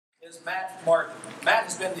is Matt Martin. Matt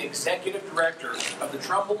has been the executive director of the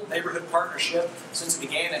Trumbull Neighborhood Partnership since it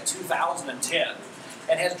began in 2010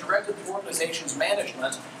 and has directed the organization's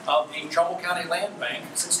management of the Trumbull County Land Bank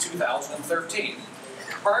since 2013.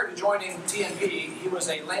 Prior to joining TNP, he was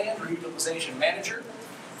a land reutilization manager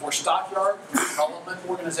for Stockyard Redevelopment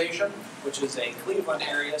organization, which is a Cleveland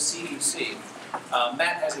area CEC.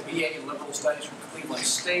 Matt has a BA in Liberal Studies from Cleveland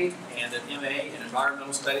State and an MA in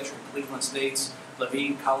Environmental Studies from Cleveland State's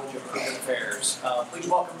Levin College of Urban Affairs. Please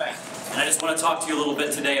welcome Matt. And I just want to talk to you a little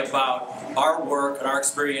bit today about our work and our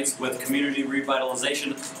experience with community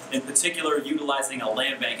revitalization, in particular utilizing a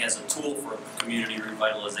land bank as a tool for community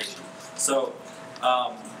revitalization. So,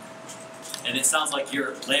 and it sounds like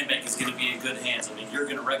your land bank is going to be in good hands. I mean, you're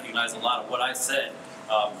going to recognize a lot of what I said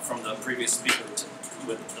from the previous speaker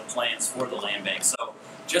with the plans for the land bank. So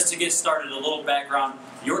just to get started, a little background,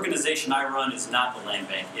 the organization I run is not the land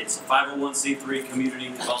bank. It's a 501c3 community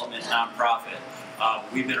development nonprofit.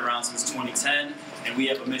 We've been around since 2010, and we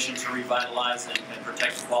have a mission to revitalize and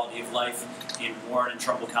protect the quality of life in Warren and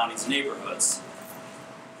Trumbull County's neighborhoods.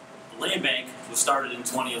 The land bank was started in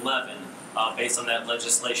 2011 based on that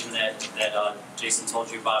legislation that Jason told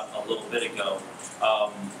you about a little bit ago.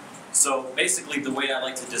 So basically the way I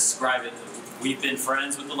like to describe it, we've been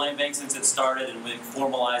friends with the land bank since it started, and we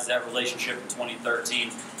formalized that relationship in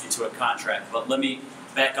 2013 into a contract. But let me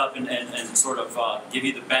back up and sort of give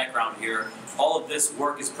you the background here. All of this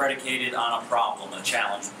work is predicated on a problem, a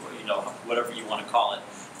challenge, you know, whatever you want to call it.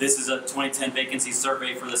 This is a 2010 vacancy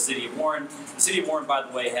survey for the City of Warren. The City of Warren, by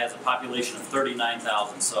the way, has a population of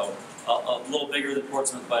 39,000, so a little bigger than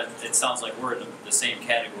Portsmouth, but it sounds like we're in the same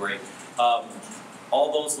category.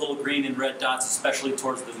 All those little green and red dots, especially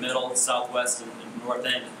towards the middle, southwest, and north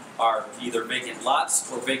end, are either vacant lots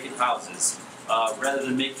or vacant houses. Rather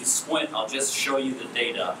than make you squint, I'll just show you the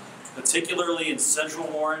data. Particularly in central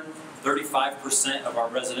Warren, 35% of our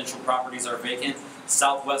residential properties are vacant.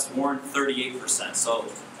 Southwest Warren, 38%. So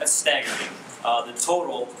that's staggering. The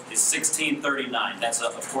total is 1,639. That's,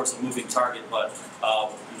 of course, a moving target, but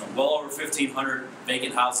well over 1,500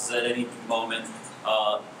 vacant houses at any moment.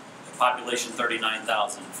 Population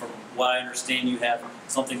 39,000. From what I understand, you have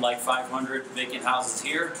something like 500 vacant houses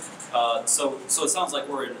here. So it sounds like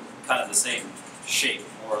we're in kind of the same shape,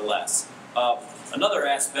 more or less. Another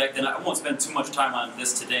aspect, and I won't spend too much time on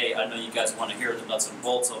this today. I know you guys want to hear the nuts and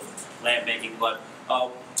bolts of land banking, but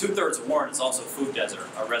 2/3 of Warren is also a food desert.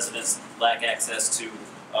 Our residents lack access to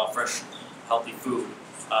fresh, healthy food.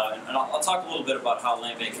 And I'll talk a little bit about how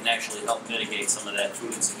land bank can actually help mitigate some of that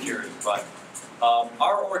food insecurity. But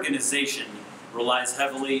our organization relies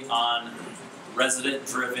heavily on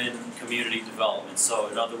resident-driven community development. So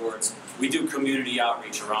in other words, we do community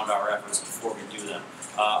outreach around our efforts before we do them.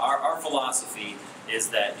 Our philosophy is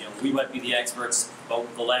that we might be the experts,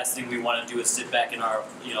 but the last thing we want to do is sit back in our,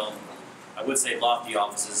 I would say lofty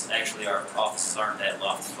offices. Actually, our offices aren't that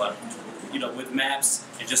lofty, but with maps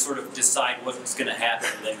and just sort of decide what's going to happen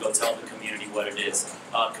and then go tell the community what it is.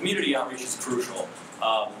 Community outreach is crucial.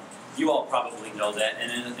 You all probably know that,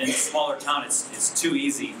 and in a smaller town, it's too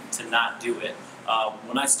easy to not do it.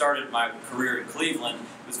 When I started my career in Cleveland,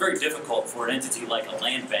 it was very difficult for an entity like a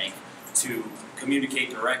land bank to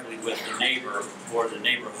communicate directly with the neighbor or the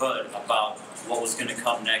neighborhood about what was going to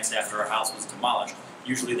come next after a house was demolished.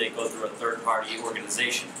 Usually they go through a third-party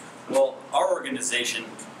organization. Well, our organization,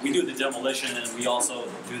 we do the demolition and we also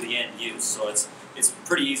do the end use, so it's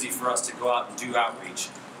pretty easy for us to go out and do outreach.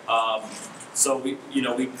 So we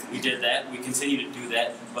did that. We continue to do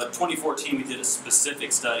that. But 2014, we did a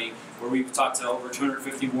specific study where we talked to over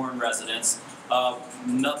 250 Warren residents.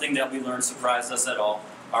 Nothing that we learned surprised us at all.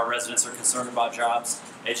 Our residents are concerned about jobs,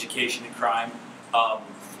 education, and crime.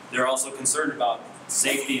 They're also concerned about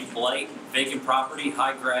safety and blight, vacant property,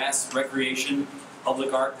 high grass, recreation,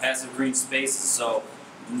 public art, passive green spaces. So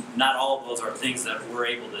not all of those are things that we're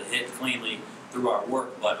able to hit cleanly through our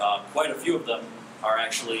work, but quite a few of them are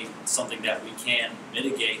actually something that we can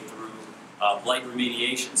mitigate through blight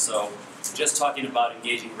remediation. So just talking about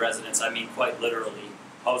engaging residents, I mean quite literally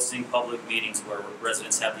hosting public meetings where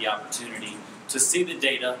residents have the opportunity to see the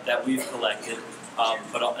data that we've collected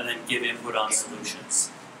and then give input on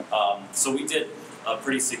solutions. So we did a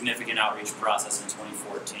pretty significant outreach process in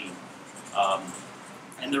 2014.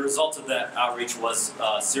 And the result of that outreach was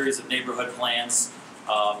a series of neighborhood plans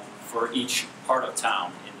for each part of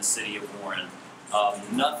town in the city of Warren.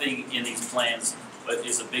 Nothing in these plans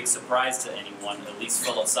is a big surprise to anyone, at least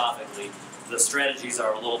philosophically. The strategies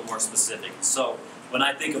are a little more specific. So when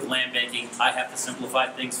I think of land banking, I have to simplify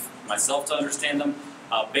things myself to understand them.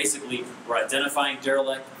 Basically, we're identifying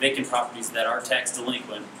derelict, vacant properties that are tax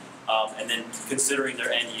delinquent, and then considering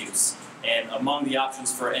their end use. And among the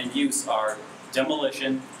options for end use are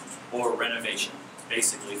demolition or renovation,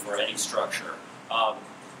 basically for any structure.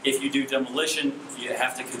 If you do demolition, you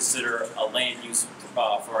have to consider a land use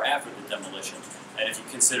for after the demolition. And if you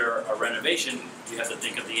consider a renovation, you have to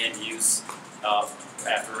think of the end use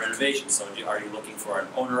after renovation. So are you looking for an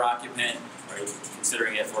owner occupant? Are you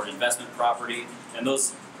considering it for an investment property? And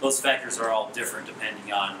those factors are all different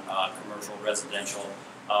depending on commercial, residential.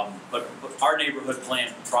 But our neighborhood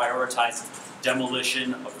plan prioritized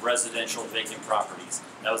demolition of residential vacant properties.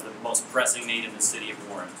 That was the most pressing need in the city of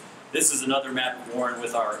Warren. This is another map of Warren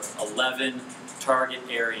with our 11 target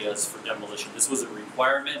areas for demolition. This was a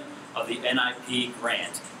requirement of the NIP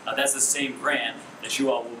grant. That's the same grant that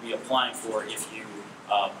you all will be applying for if you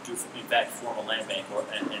do, in fact, form a land bank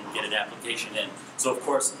and get an application in. So, of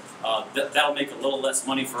course, that'll make a little less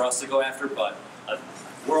money for us to go after, but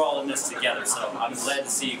we're all in this together, so I'm glad to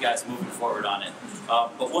see you guys moving forward on it.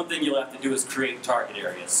 But one thing you'll have to do is create target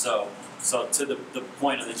areas. So to the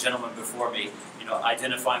point of the gentleman before me,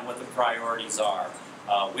 identifying what the priorities are.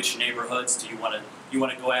 Which neighborhoods do you want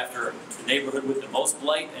to go after? The neighborhood with the most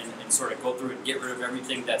blight and sort of go through and get rid of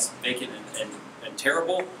everything that's vacant and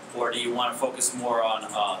terrible, or do you want to focus more on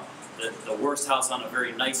the worst house on a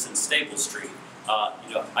very nice and stable street?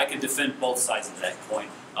 I can defend both sides of that coin.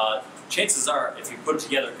 Chances are, if you put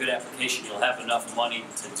together a good application, you'll have enough money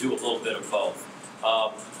to do a little bit of both.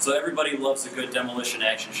 So everybody loves a good demolition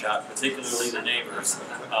action shot, particularly the neighbors.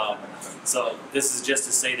 So this is just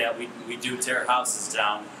to say that we do tear houses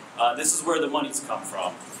down. This is where the money's come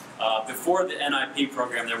from. Before the NIP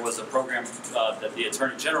program, there was a program that the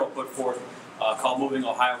Attorney General put forth called Moving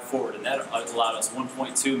Ohio Forward, and that allowed us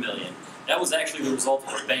 $1.2 million. That was actually the result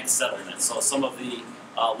of a bank settlement. So some of the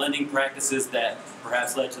lending practices that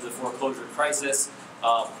perhaps led to the foreclosure crisis,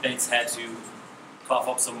 banks had to cough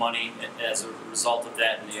up some money as a result of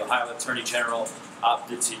that, and the Ohio Attorney General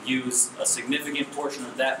opted to use a significant portion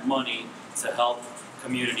of that money to help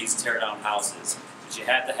communities tear down houses. But you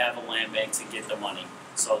had to have a land bank to get the money.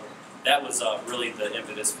 So that was really the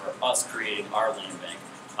impetus for us creating our land bank.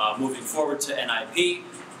 Moving forward to NIP,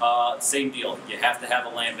 same deal. You have to have a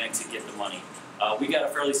land bank to get the money. We got a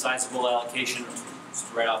fairly sizable allocation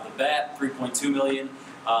right off the bat, $3.2 million.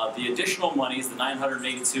 The additional monies, the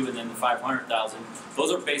 $982 and then the $500,000,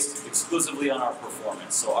 those are based exclusively on our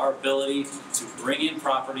performance. So our ability to bring in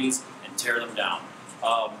properties and tear them down.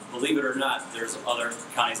 Believe it or not, there's other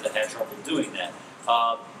counties that have trouble doing that.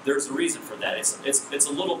 There's a reason for that. It's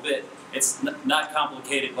a little bit, it's not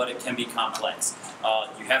complicated, but it can be complex.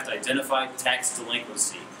 You have to identify tax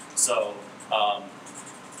delinquency. So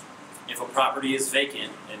if a property is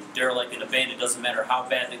vacant and derelict and abandoned, it doesn't matter how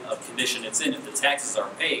bad of condition it's in. If the taxes are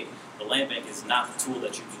paid, the land bank is not the tool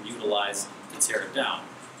that you can utilize to tear it down.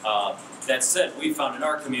 That said, we found in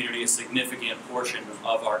our community a significant portion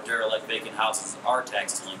of our derelict vacant houses are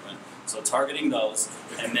tax delinquent. So targeting those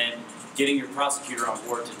and then getting your prosecutor on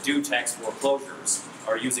board to do tax foreclosures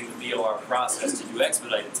or using the BOR process to do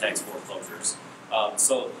expedited tax foreclosures.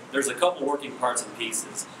 So there's a couple working parts and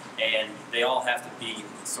pieces, and they all have to be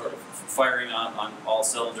sort of firing on all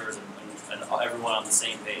cylinders and everyone on the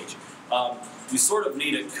same page. You sort of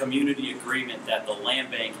need a community agreement that the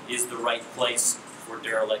land bank is the right place for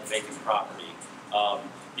derelict vacant property.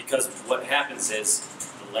 Because what happens is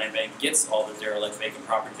the land bank gets all the derelict vacant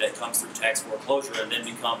property that comes through tax foreclosure and then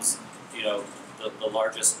becomes, the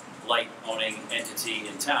largest blight owning entity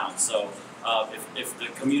in town. So if the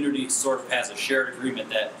community sort of has a shared agreement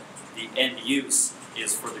that the end use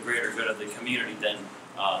is for the greater good of the community, then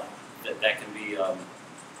that can be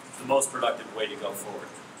the most productive way to go forward.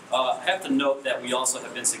 I have to note that we also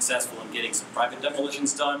have been successful in getting some private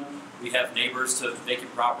demolitions done. We have neighbors to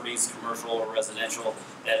vacant properties, commercial or residential,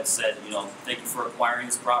 that have said, thank you for acquiring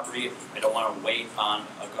this property. I don't want to wait on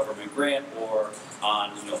a government grant or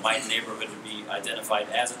on, my neighborhood to be identified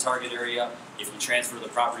as a target area. If you transfer the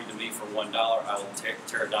property to me for $1, I will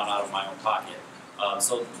tear it down out of my own pocket.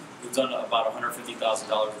 So we've done about $150,000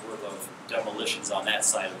 worth of demolitions on that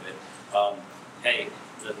side of it. Hey,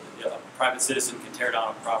 a private citizen can tear down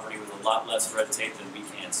a property with a lot less red tape than we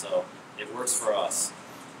can, so it works for us.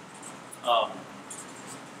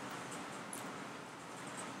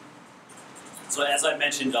 So as I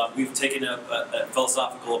mentioned, we've taken a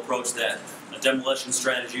philosophical approach that a demolition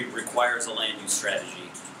strategy requires a land use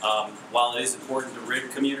strategy. While it is important to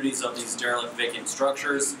rid communities of these derelict vacant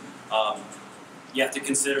structures, you have to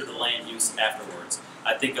consider the land use afterwards.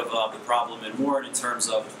 I think of the problem in Warren in terms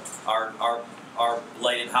of our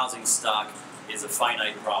blighted housing stock is a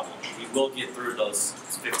finite problem. We will get through those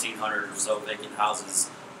 1,500 or so vacant houses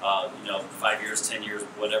 5 years, 10 years,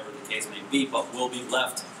 whatever the case may be, but will be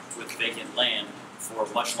left with vacant land for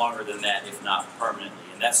much longer than that, if not permanently.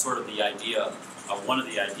 And that's sort of the idea, one of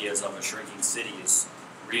the ideas of a shrinking city is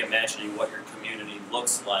reimagining what your community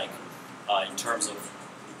looks like in terms of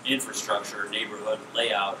infrastructure, neighborhood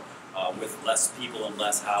layout, with less people and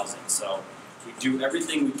less housing. So we do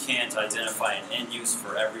everything we can to identify an end use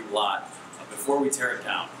for every lot before we tear it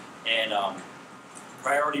down. And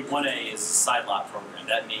priority 1A is a side lot program.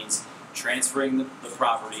 That means transferring the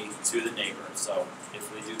property to the neighbor. So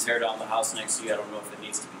if we do tear down the house next to you, I don't know if it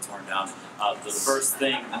needs to be torn down. The first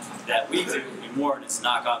thing that we do in Warren is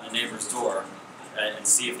knock on the neighbor's door and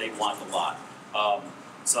see if they want the lot.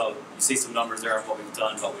 So you see some numbers there on what we've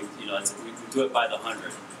done, but we do it by the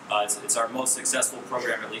 100. It's our most successful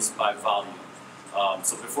program, at least by volume.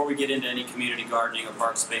 So before we get into any community gardening or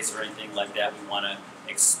park space or anything like that, we want to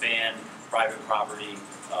expand private property,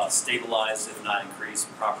 stabilize, if not increase,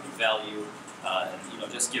 property value,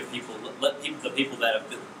 and just give people, the people that have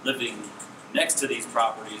been living next to these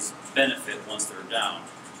properties benefit once they're down.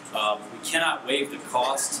 We cannot waive the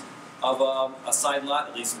cost of a side lot,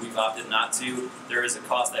 at least we've opted not to. There is a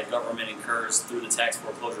cost that government incurs through the tax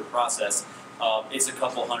foreclosure process. It's a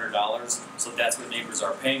couple $100s, so that's what neighbors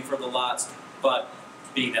are paying for the lots. But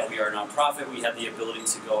being that we are a nonprofit, we have the ability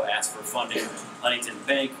to go ask for funding. Huntington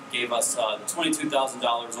Bank gave us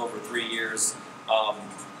 $22,000 over 3 years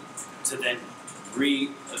to then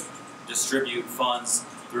redistribute funds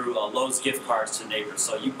through Lowe's gift cards to neighbors.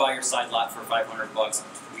 So you buy your side lot for $500,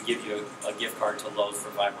 we give you a gift card to Lowe's for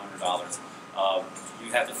 $500.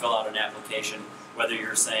 You have to fill out an application, whether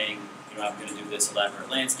you're saying, I'm going to do this elaborate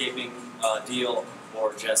landscaping deal,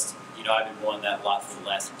 or just, I've been mowing that lot for the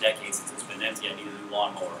last decade since it's been empty, I need a new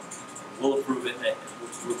lawnmower. We'll approve it.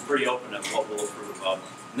 We're pretty open of what we'll approve of.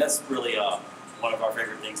 And that's really one of our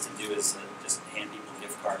favorite things to do is just hand people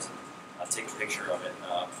gift cards and take a picture of it.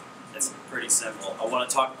 It's pretty simple. I want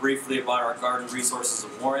to talk briefly about our garden resources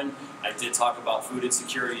of Warren. I did talk about food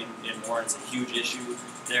insecurity in Warren. It's a huge issue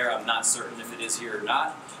there. I'm not certain if it is here or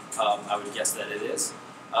not. I would guess that it is.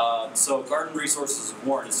 So Garden Resources of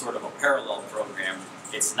Warren is sort of a parallel program.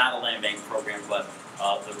 It's not a land bank program, but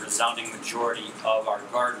the resounding majority of our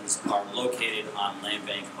gardens are located on land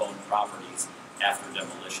bank owned properties after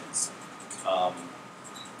demolitions.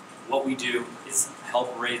 What we do is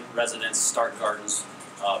help residents start gardens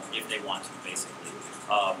if they want to, basically.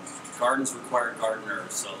 Gardens require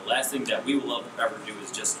gardeners, so the last thing that we will ever do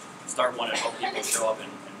is just start one and hope people show up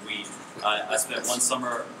and weed. I spent one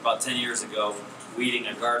summer about 10 years ago weeding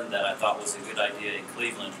a garden that I thought was a good idea in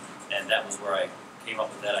Cleveland, and that was where I came up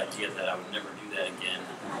with that idea that I would never do that again.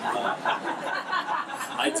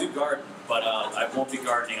 I do garden, but I won't be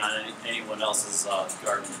gardening on anyone else's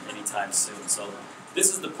garden anytime soon. So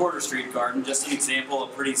this is the Porter Street Garden, just an example, a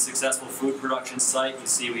pretty successful food production site. You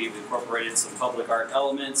see we've incorporated some public art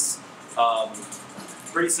elements.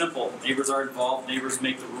 Pretty simple. Neighbors are involved. Neighbors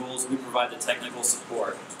make the rules. We provide the technical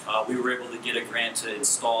support. We were able to get a grant to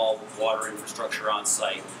install water infrastructure on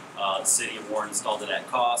site. The city of Warren installed it at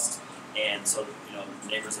cost, and so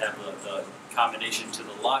neighbors have the combination to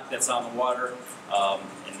the lock that's on the water,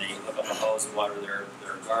 and they hook up a hose and water their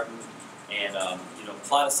garden. And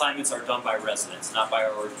plot assignments are done by residents, not by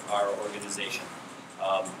our organization.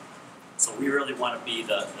 So we really want to be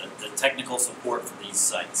the technical support for these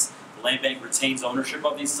sites. The land bank retains ownership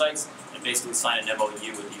of these sites and basically sign an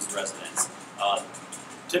MOU with these residents.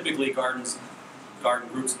 Typically, garden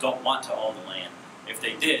groups don't want to own the land. If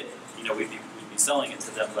they did, we'd be selling it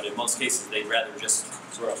to them. But in most cases, they'd rather just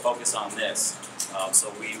sort of focus on this.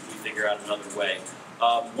 So we figure out another way.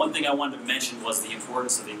 One thing I wanted to mention was the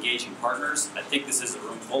importance of engaging partners. I think this is a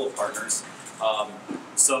room full of partners.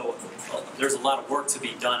 So there's a lot of work to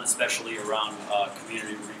be done, especially around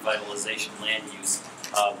community revitalization, land use.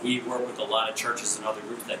 We work with a lot of churches and other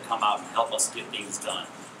groups that come out and help us get things done.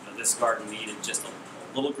 This garden needed just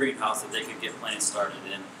a little greenhouse that they could get plants started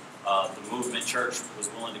in. The Movement Church was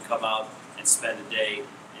willing to come out and spend a day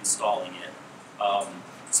installing it.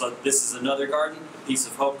 So this is another garden, the Piece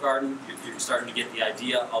of Hope garden. You're starting to get the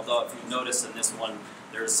idea, although if you notice in this one,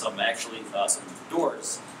 there's some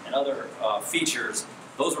doors and other features.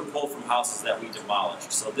 Those were pulled from houses that we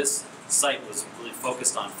demolished. So this site was really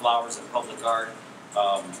focused on flowers and public art.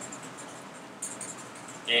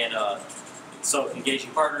 So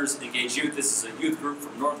engaging partners, engage youth. This is a youth group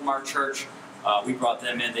from Northmar Church. We brought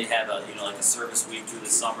them in. They had a service week through the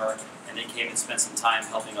summer, and they came and spent some time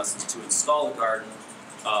helping us to install the garden.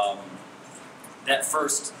 That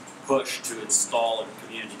first push to install a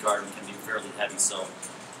community garden can be fairly heavy. So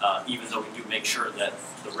even though we do make sure that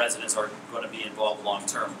the residents are going to be involved long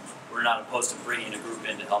term, we're not opposed to bringing a group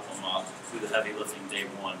in to help them do the heavy lifting day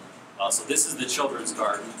one. So this is the children's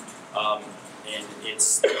garden, and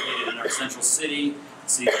it's located in our central city.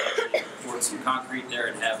 See, they poured some concrete there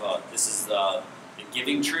and have this is the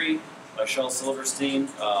Giving Tree by Shel Silverstein.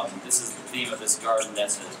 This is the theme of this garden.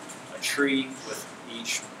 That's a tree with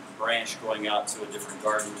each branch going out to a different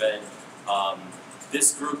garden bed.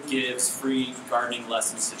 This group gives free gardening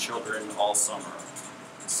lessons to children all summer.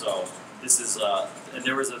 So this is, and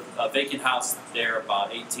there was a vacant house there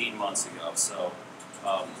about 18 months ago. So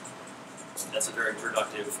that's a very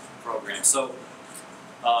productive program. So,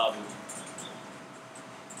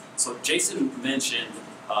 so Jason mentioned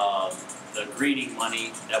the greening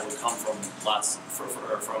money that would come from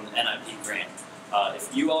from the NIP grant.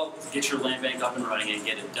 If you all get your land bank up and running and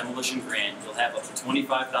get a demolition grant, you'll have up to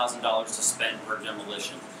 $25,000 to spend per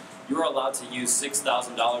demolition. You're allowed to use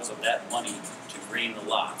 $6,000 of that money to green the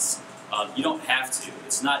lots. You don't have to.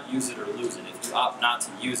 It's not use it or lose it. If you opt not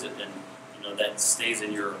to use it, then that stays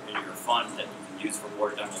in your fund that you can use for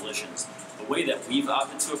more demolitions. The way that we've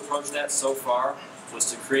opted to approach that so far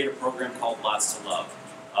was to create a program called Lots to Love,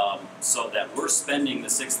 so that we're spending the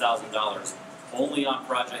 $6,000 only on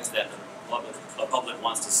projects that the public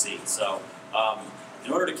wants to see. So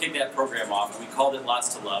in order to kick that program off, we called it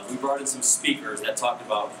Lots to Love. We brought in some speakers that talked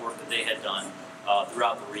about work that they had done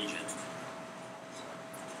throughout the region.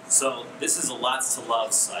 So this is a Lots to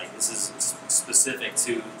Love site. This is specific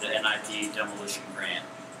to the NIP demolition grant.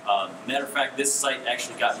 Matter of fact, this site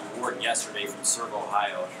actually got an award yesterday from Serve,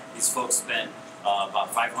 Ohio. These folks spent about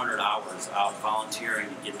 500 hours out volunteering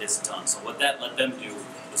to get this done. So what that let them do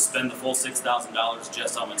was spend the full $6,000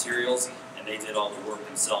 just on materials, and they did all the work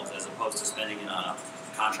themselves as opposed to spending it on a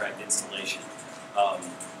contract installation. And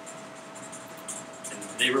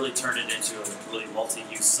they really turned it into a really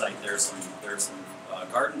multi-use site. There's some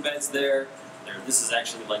garden beds there. This is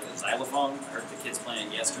actually like a xylophone. I heard the kids playing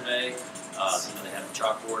it yesterday. They have a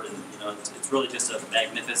chalkboard, and it's really just a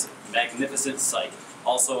magnificent site.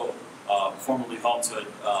 Also, formerly home to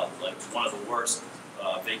like one of the worst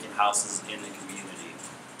vacant houses in the community.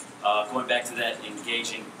 Going back to that,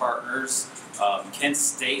 engaging partners. Kent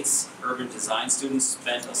State's urban design students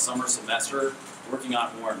spent a summer semester working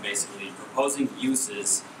on Warren, basically proposing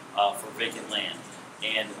uses for vacant land.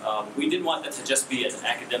 And we didn't want that to just be an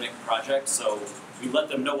academic project, so we let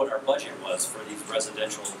them know what our budget was for these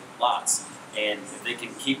residential lots. And if they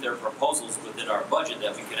can keep their proposals within our budget,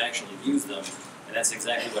 that we could actually use them. And that's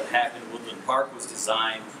exactly what happened. Woodland Park was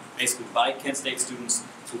designed basically by Kent State students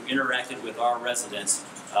who interacted with our residents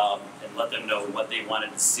and let them know what they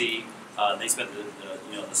wanted to see. They spent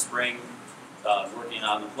the spring working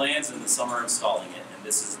on the plans and the summer installing it. And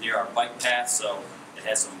this is near our bike path, so it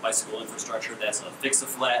has some bicycle infrastructure. That's a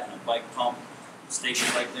fix-a-flat and a bike pump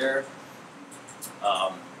station right there.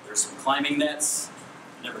 There's some climbing nets.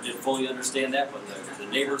 Never did fully understand that, but the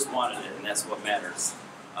neighbors wanted it, and that's what matters.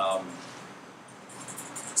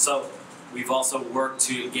 So we've also worked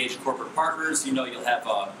to engage corporate partners. You'll have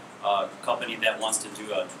a company that wants to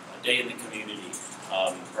do a day in the community.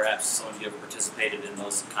 Perhaps some of you have participated in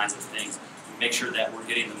those kinds of things. We make sure that we're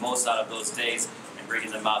getting the most out of those days and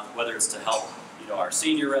bringing them out, whether it's to help our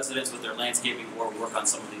senior residents with their landscaping or work on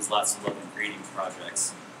some of these Lots to Love and greening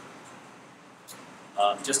projects.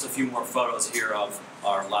 Just a few more photos here of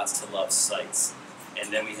our Lots to Love sites.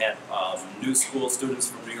 And then we had new school students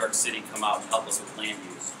from New York City come out and help us with land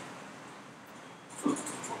use.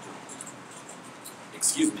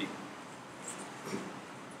 Excuse me.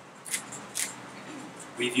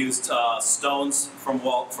 We've used stones from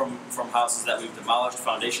houses that we've demolished,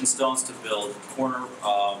 foundation stones, to build corner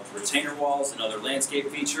retainer walls and other landscape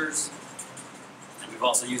features. And we've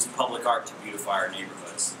also used public art to beautify our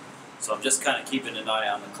neighborhoods. So I'm just kind of keeping an eye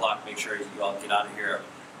on the clock, make sure you all get out of here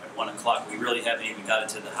at 1 o'clock. We really haven't even got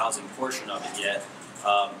into the housing portion of it yet.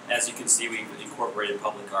 As you can see, we've incorporated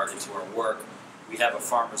public art into our work. We have a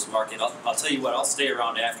farmer's market. I'll tell you what, I'll stay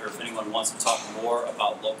around after if anyone wants to talk more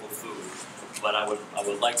about local food. But I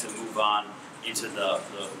would like to move on into the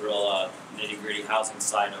real nitty-gritty housing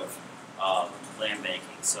side of land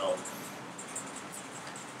banking. So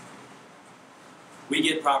we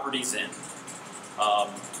get properties in.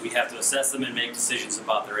 We have to assess them and make decisions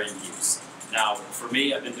about their end use. Now, for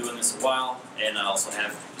me, I've been doing this a while, and I also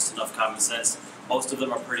have just enough common sense. Most of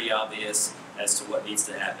them are pretty obvious as to what needs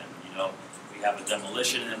to happen. We have a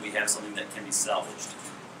demolition, and then we have something that can be salvaged.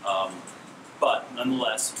 But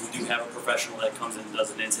nonetheless, we do have a professional that comes in and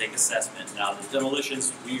does an intake assessment. Now, the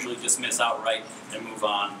demolitions we usually dismiss outright and move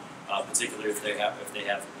on, particularly if they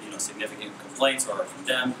have significant complaints or are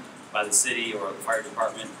condemned by the city or the fire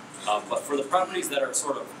department. But for the properties that are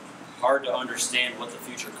sort of hard to understand what the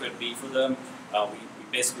future could be for them, we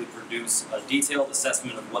basically produce a detailed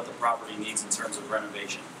assessment of what the property needs in terms of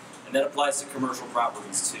renovation. And that applies to commercial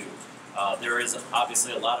properties too. There is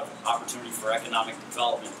obviously a lot of opportunity for economic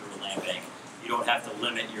development through a land bank. You don't have to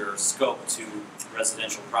limit your scope to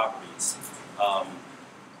residential properties.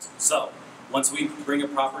 So once we bring a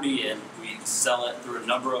property in, we sell it through a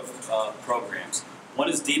number of programs. One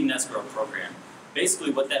is deed and escrow program.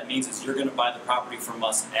 Basically what that means is you're going to buy the property from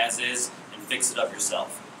us as is and fix it up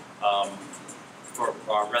yourself. For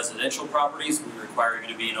our residential properties, we require you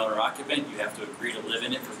to be an owner-occupant. You have to agree to live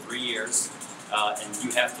in it for 3 years, and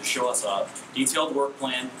you have to show us a detailed work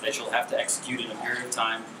plan that you'll have to execute in a period of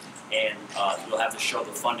time, and you'll have to show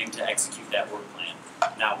the funding to execute that work plan.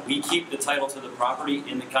 Now, we keep the title to the property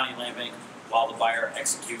in the county land bank while the buyer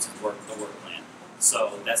executes the work plan.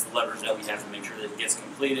 So that's the leverage that we have to make sure that it gets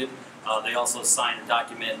completed. They also sign a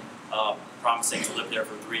document promising to live there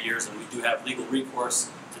for 3 years, and we do have legal recourse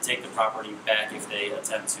to take the property back if they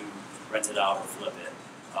attempt to rent it out or flip it.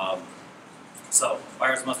 So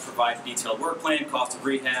buyers must provide a detailed work plan, cost of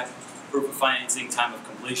rehab, proof of financing, time of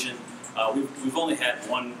completion. We've only had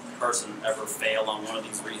one person ever fail on one of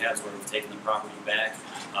these rehabs where we've taken the property back.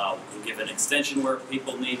 We'll give an extension where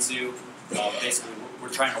people need to. Basically, we're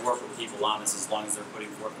trying to work with people on this as long as they're putting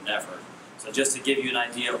forth an effort. So just to give you an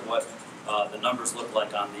idea of what the numbers look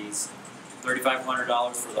like on these,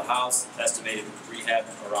 $3,500 for the house, estimated rehab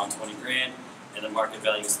around 20 grand, and the market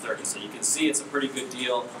value is 30. So you can see it's a pretty good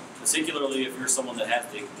deal, particularly if you're someone that has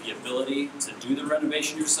the ability to do the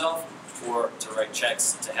renovation yourself or to write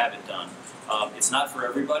checks to have it done. It's not for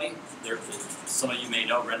everybody. Some of you may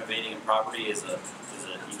know renovating a property is an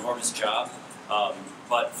enormous job,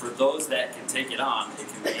 but for those that can take it on, it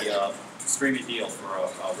can be a screaming deal for a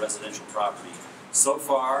residential property. So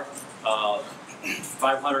far,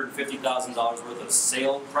 $550,000 worth of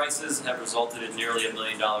sale prices have resulted in nearly $1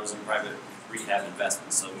 million in private rehab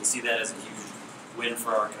investments. So we see that as a huge win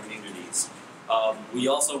for our communities. We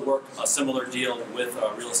also work a similar deal with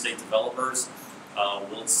real estate developers.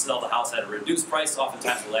 We'll sell the house at a reduced price.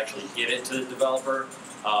 Oftentimes we'll actually give it to the developer.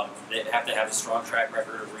 They have to have a strong track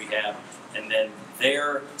record of rehab, and then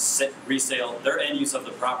their resale, their end use of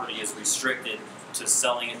the property is restricted to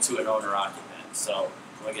selling it to an owner-occupant. So I don't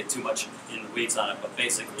want to get too much in the weeds on it, but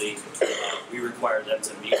basically we require them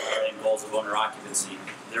to meet our end goals of owner occupancy.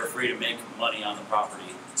 They're free to make money on the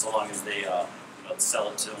property so long as they sell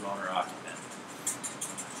it to an owner occupant.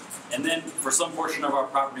 And then for some portion of our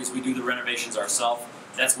properties, we do the renovations ourselves.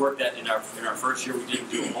 That's work that in our first year we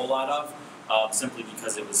didn't do a whole lot of, simply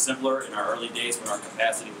because it was simpler in our early days when our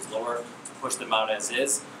capacity was lower to push them out as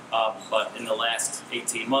is. But in the last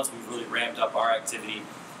 18 months, we've really ramped up our activity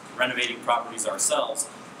renovating properties ourselves.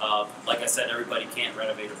 Like I said, everybody can't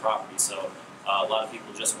renovate a property, so a lot of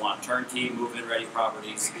people just want turnkey, move-in ready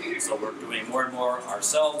properties, so we're doing more and more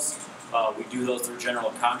ourselves. We do those through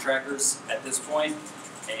general contractors at this point,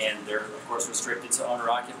 and they're of course restricted to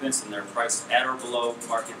owner-occupants, and they're priced at or below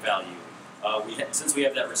market value. Since we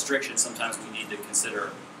have that restriction, sometimes we need to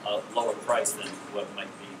consider a lower price than what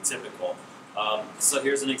might be typical. So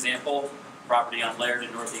here's an example. Property on Laird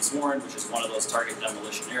in Northeast Warren, which is one of those target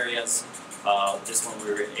demolition areas. This one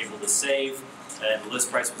we were able to save, and the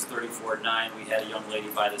list price was $34,900. We had a young lady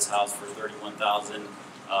buy this house for $31,000.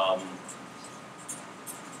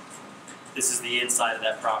 This is the inside of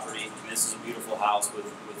that property. And this is a beautiful house with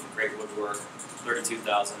great woodwork.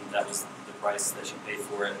 $32,000. That was the price that she paid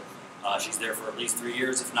for it. She's there for at least 3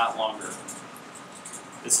 years, if not longer.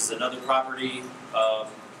 This is another property.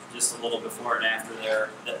 Just a little before and after there.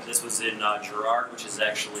 This was in Girard, which is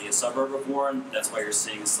actually a suburb of Warren. That's why you're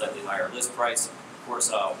seeing a slightly higher list price. Of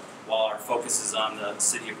course, while our focus is on the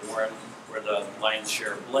city of Warren, where the lion's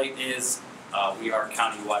share of blight is, we are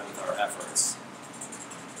countywide with our efforts.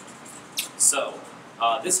 So,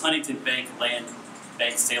 this Huntington Bank land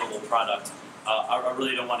bank saleable product, I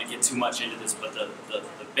really don't want to get too much into this, but the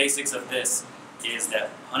basics of this is that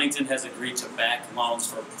Huntington has agreed to back loans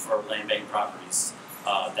for land bank properties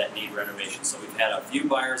that need renovation. So we've had a few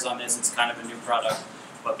buyers on this. It's kind of a new product,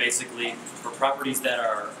 but basically for properties that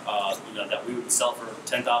are that we would sell for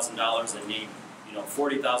 $10,000 and need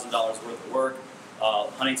 $40,000 worth of work,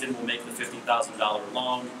 Huntington will make the $50,000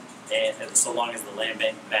 loan, and so long as the land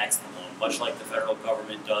bank backs the loan, much like the federal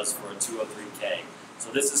government does for a 203K. So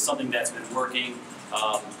this is something that's been working.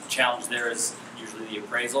 Challenge there is usually the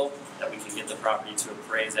appraisal, that we can get the property to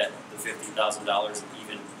appraise at the $50,000,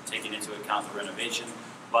 even taking into account the renovation.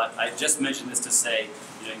 But I just mentioned this to say,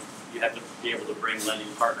 you have to be able to bring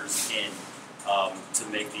lending partners in to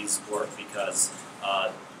make these work, because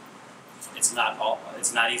it's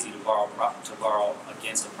not easy to borrow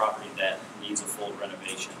against a property that needs a full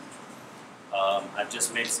renovation. I've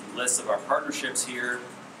just made some lists of our partnerships here.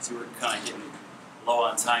 So we're kind of getting low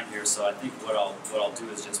on time here, so I think what I'll do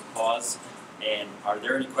is just pause. And are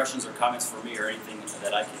there any questions or comments for me, or anything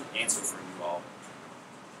that I can answer for you all?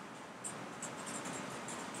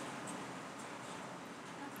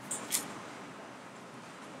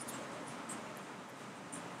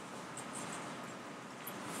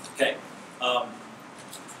 Okay.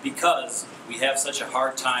 Because we have such a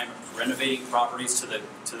hard time renovating properties to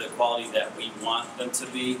the quality that we want them to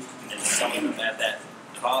be and selling them at that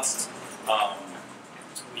cost,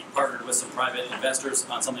 we partnered with some private investors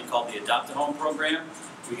on something called the Adopt-A-Home program.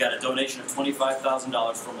 We got a donation of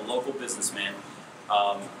 $25,000 from a local businessman,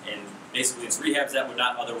 and basically it's rehabs that would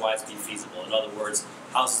not otherwise be feasible. In other words,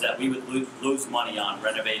 houses that we would lose money on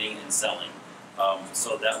renovating and selling.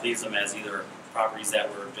 So that leaves them as either properties that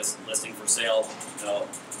were just listing for sale,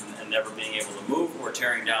 and never being able to move, or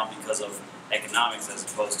tearing down because of economics as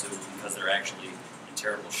opposed to because they're actually in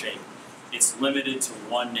terrible shape. It's limited to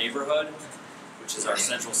one neighborhood, which is our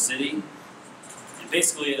central city, and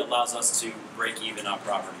basically it allows us to break even on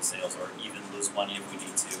property sales, or even lose money if we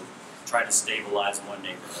need to try to stabilize one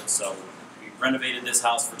neighborhood. So we renovated this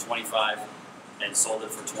house for $25,000 and sold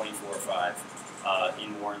it for $24,500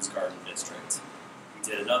 in Warren's Garden District. We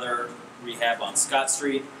did another rehab on Scott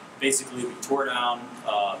Street. Basically, we tore down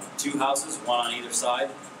 2 houses, one on either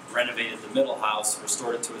side, renovated the middle house,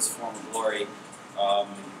 restored it to its former glory.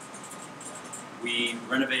 We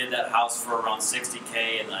renovated that house for around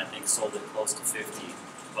 $60K, and I think sold it close to $50,000.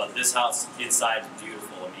 But this house inside is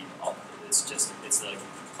beautiful. I mean, it's a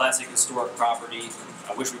classic historic property.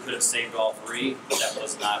 I wish we could have saved all 3, but that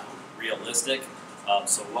was not realistic.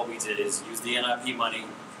 So what we did is use the NIP money,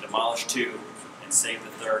 demolish 2, and save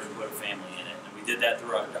the 3rd and put a family in it. And we did that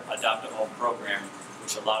through our Adopt-A-Home program,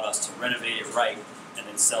 which allowed us to renovate it right and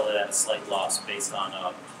then sell it at a slight loss based on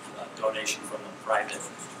a donation from the private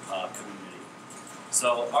community.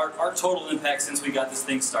 So our total impact since we got this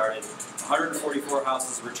thing started, 144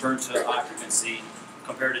 houses returned to occupancy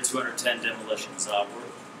compared to 210 demolitions. We're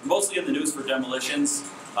mostly in the news for demolitions.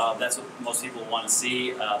 That's what most people want to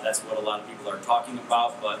see. That's what a lot of people are talking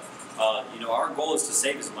about. But our goal is to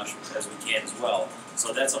save as much as we can as well.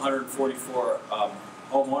 So that's 144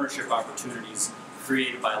 home ownership opportunities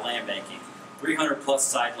created by land banking, 300 plus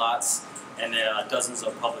side lots, and dozens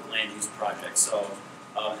of public land use projects. So,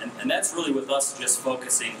 and that's really with us just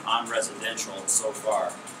focusing on residential so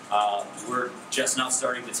far. We're just now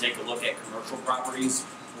starting to take a look at commercial properties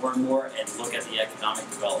more and more, and look at the economic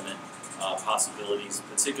development possibilities,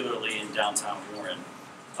 particularly in downtown Warren.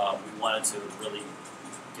 We wanted to really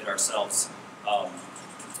get ourselves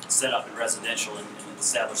set up in residential and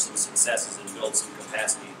establish some successes and build some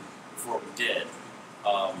capacity before we did.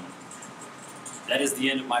 That is the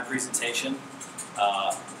end of my presentation.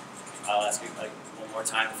 I'll ask you one more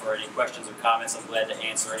time for any questions or comments. I'm glad to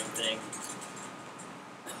answer anything.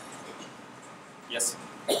 Yes?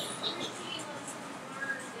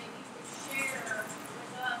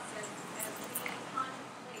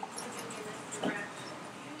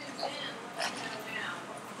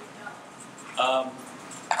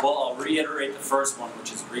 Well, I'll reiterate the first one,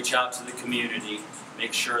 which is reach out to the community,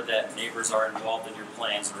 make sure that neighbors are involved in your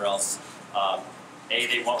plans, or else A,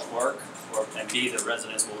 they won't work, and B, the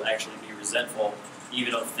residents will actually be resentful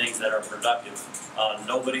even of things that are productive.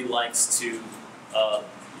 Nobody likes to,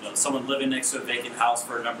 someone living next to a vacant house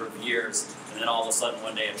for a number of years, and then all of a sudden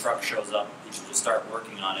one day a truck shows up, you should just start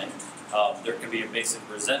working on it. There can be a basic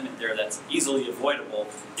resentment there that's easily avoidable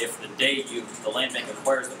if the day the land bank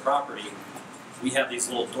acquires the property, we have these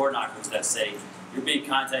little door knockers that say, you're being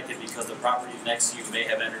contacted because the property next to you may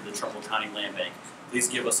have entered the Trumbull County Land Bank. Please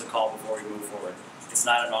give us a call before we move forward. It's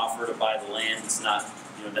not an offer to buy the land. It's not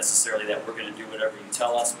necessarily that we're going to do whatever you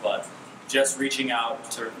tell us, but just reaching out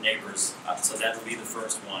to neighbors. So that would be the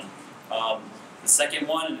first one. The second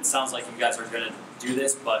one, and it sounds like you guys are going to do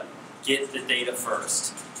this, but get the data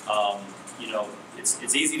first.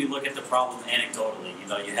 It's easy to look at the problem anecdotally.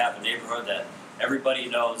 You have a neighborhood that everybody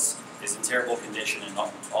knows is in terrible condition, and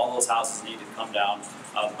all those houses need to come down.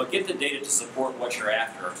 But get the data to support what you're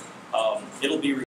after. It'll be